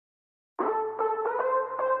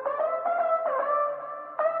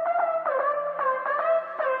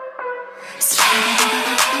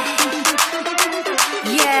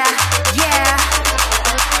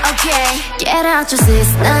Get out your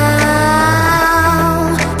seats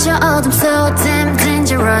now. 저 어둠 so damn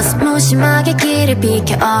dangerous. 무심하게 길을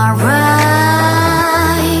비켜 alright.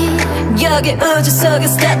 여기 우주 속에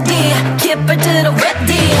steady. 깃발 들어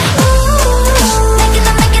ready.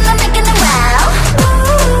 Making it wow.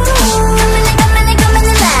 Coming in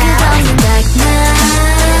now. Burning like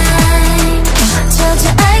night. 저저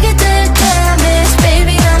알게 될 damage.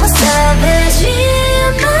 Baby I'm a savage.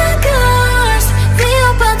 Yeah my girls. We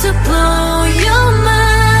about to blow your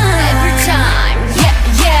mind. Every time.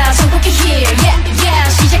 Yeah 정복해 here. Yeah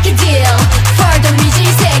시작해 deal. Further 미지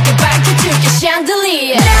세계 밝혀줄게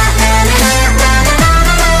chandelier.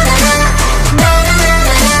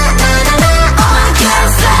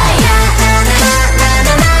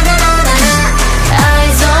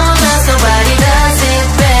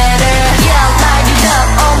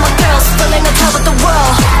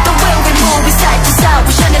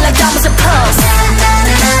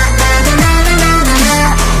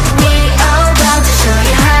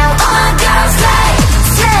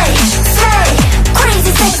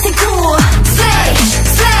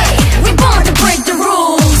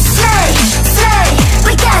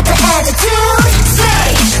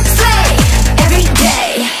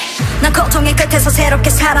 새롭게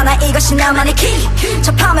살아나 이것이 나만의 key.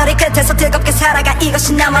 저 파멸의 끝에서 뜨겁게 살아가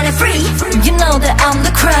이것이 나만의 free. You know that I'm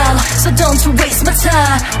the crown, so don't you waste my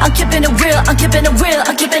time. I'm keeping it real, I'm keeping it real,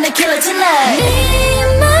 I'm keeping it killer tonight.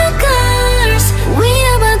 Be my girl.